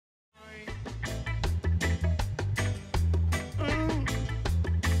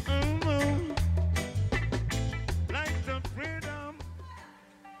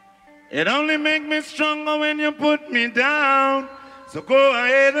It only makes me stronger when you put me down. So go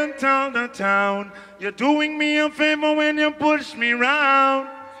ahead and tell the town you're doing me a favor when you push me round.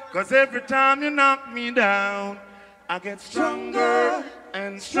 Cause every time you knock me down, I get stronger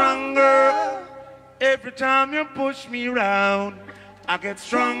and stronger. Every time you push me round, I get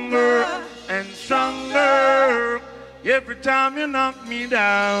stronger and stronger. Every time you knock me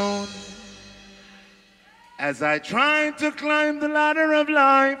down. As I try to climb the ladder of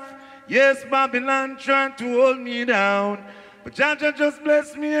life, yes, Babylon tried to hold me down. But Jaja just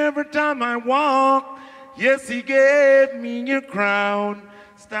blessed me every time I walk. Yes, he gave me a crown.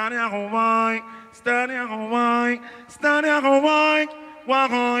 Stand here, Hawaii, stand here, Hawaii, stand here, Hawaii,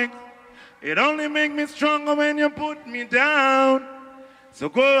 Hawaii. It only makes me stronger when you put me down. So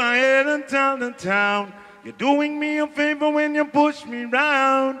go ahead and tell the town you're doing me a favor when you push me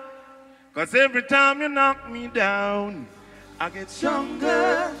round. Cause every time you knock me down, I get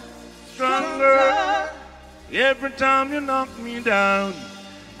stronger, stronger. Every time you knock me down,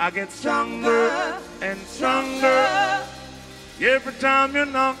 I get stronger and stronger. Every time you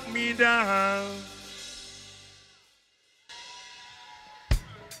knock me down.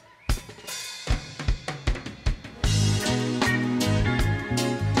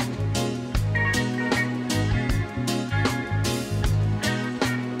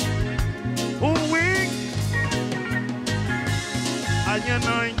 I and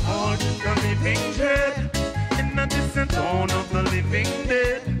I on the living dead, in the distant dawn of the living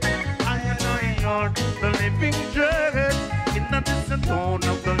dead. I and I on the living dead, in the distant dawn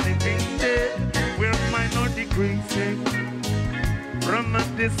of the living dead. We're minor decreasing from a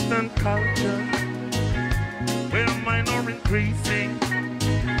distant culture. We're minor increasing,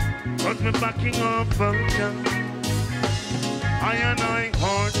 cause we're backing up vulture. I and I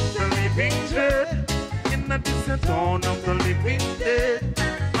on the living dead, in the distant dawn of the living dead.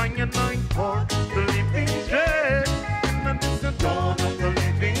 I and I on the living dead, in the distant dawn of the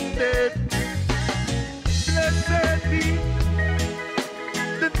living dead. Blessed be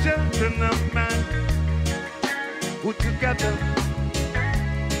the children of man, who together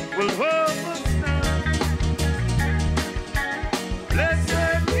will hold us down.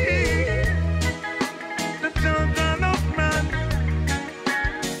 Blessed be the children of man,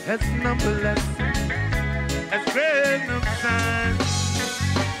 as numberless as grain of sand.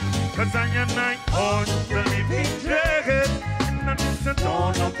 Cause I and I on the living dead, in the distant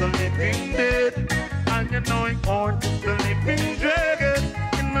dawn of the living dead. I and I on the living dead,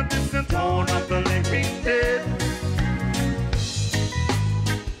 in the distant dawn of the living dead.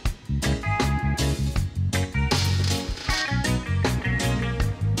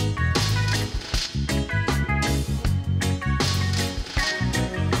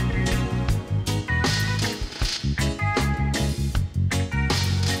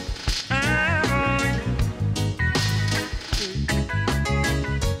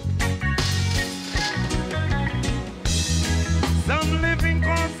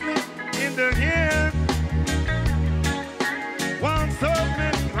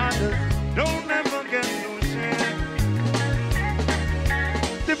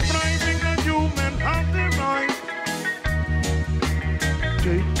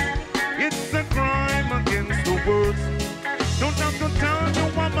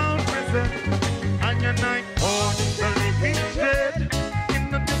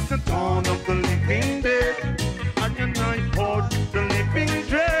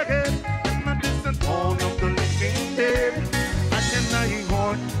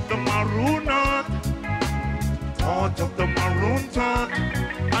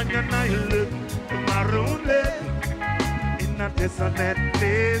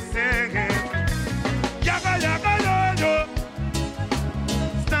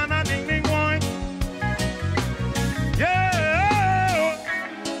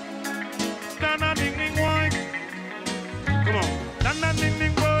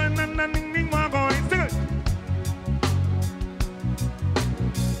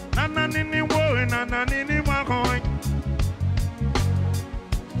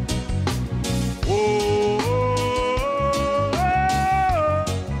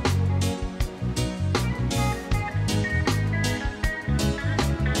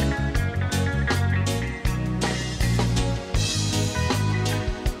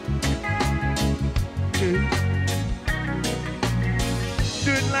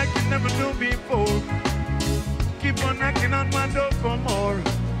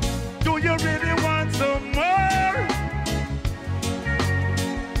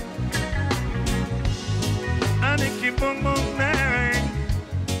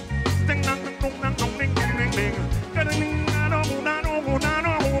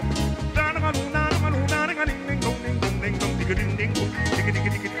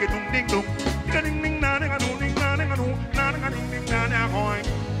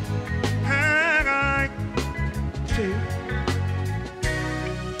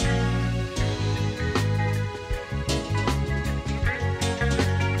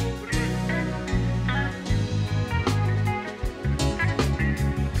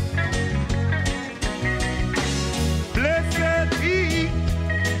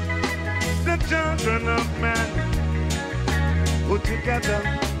 Children of man who together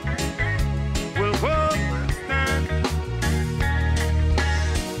will hold and stand.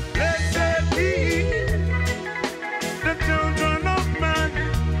 Blessed be the children of man,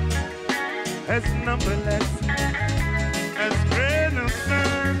 as numberless as grain of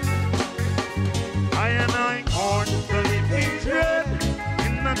sand. I and I on the living dread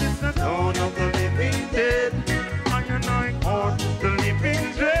in the distant dawn of the living dead. I and I on the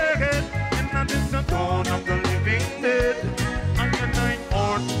living dread. It's the dawn of the living dead. And the night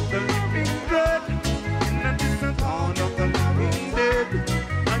on the living dead. And it's the dawn of the living dead.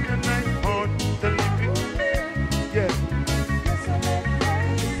 And the night on the living dead. Yeah.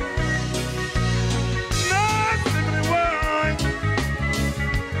 Nothing why.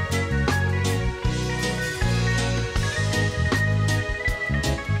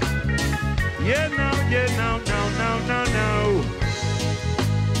 Yeah, now, now.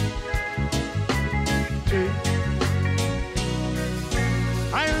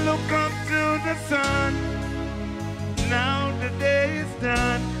 I look up to the sun. Now the day is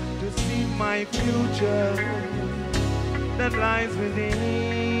done to see my future that lies within.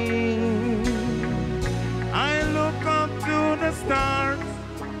 I look up to the stars.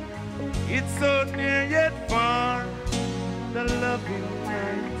 It's so near yet far. The loving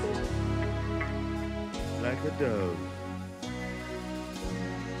night like a dove.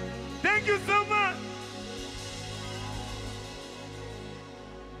 Thank you so much.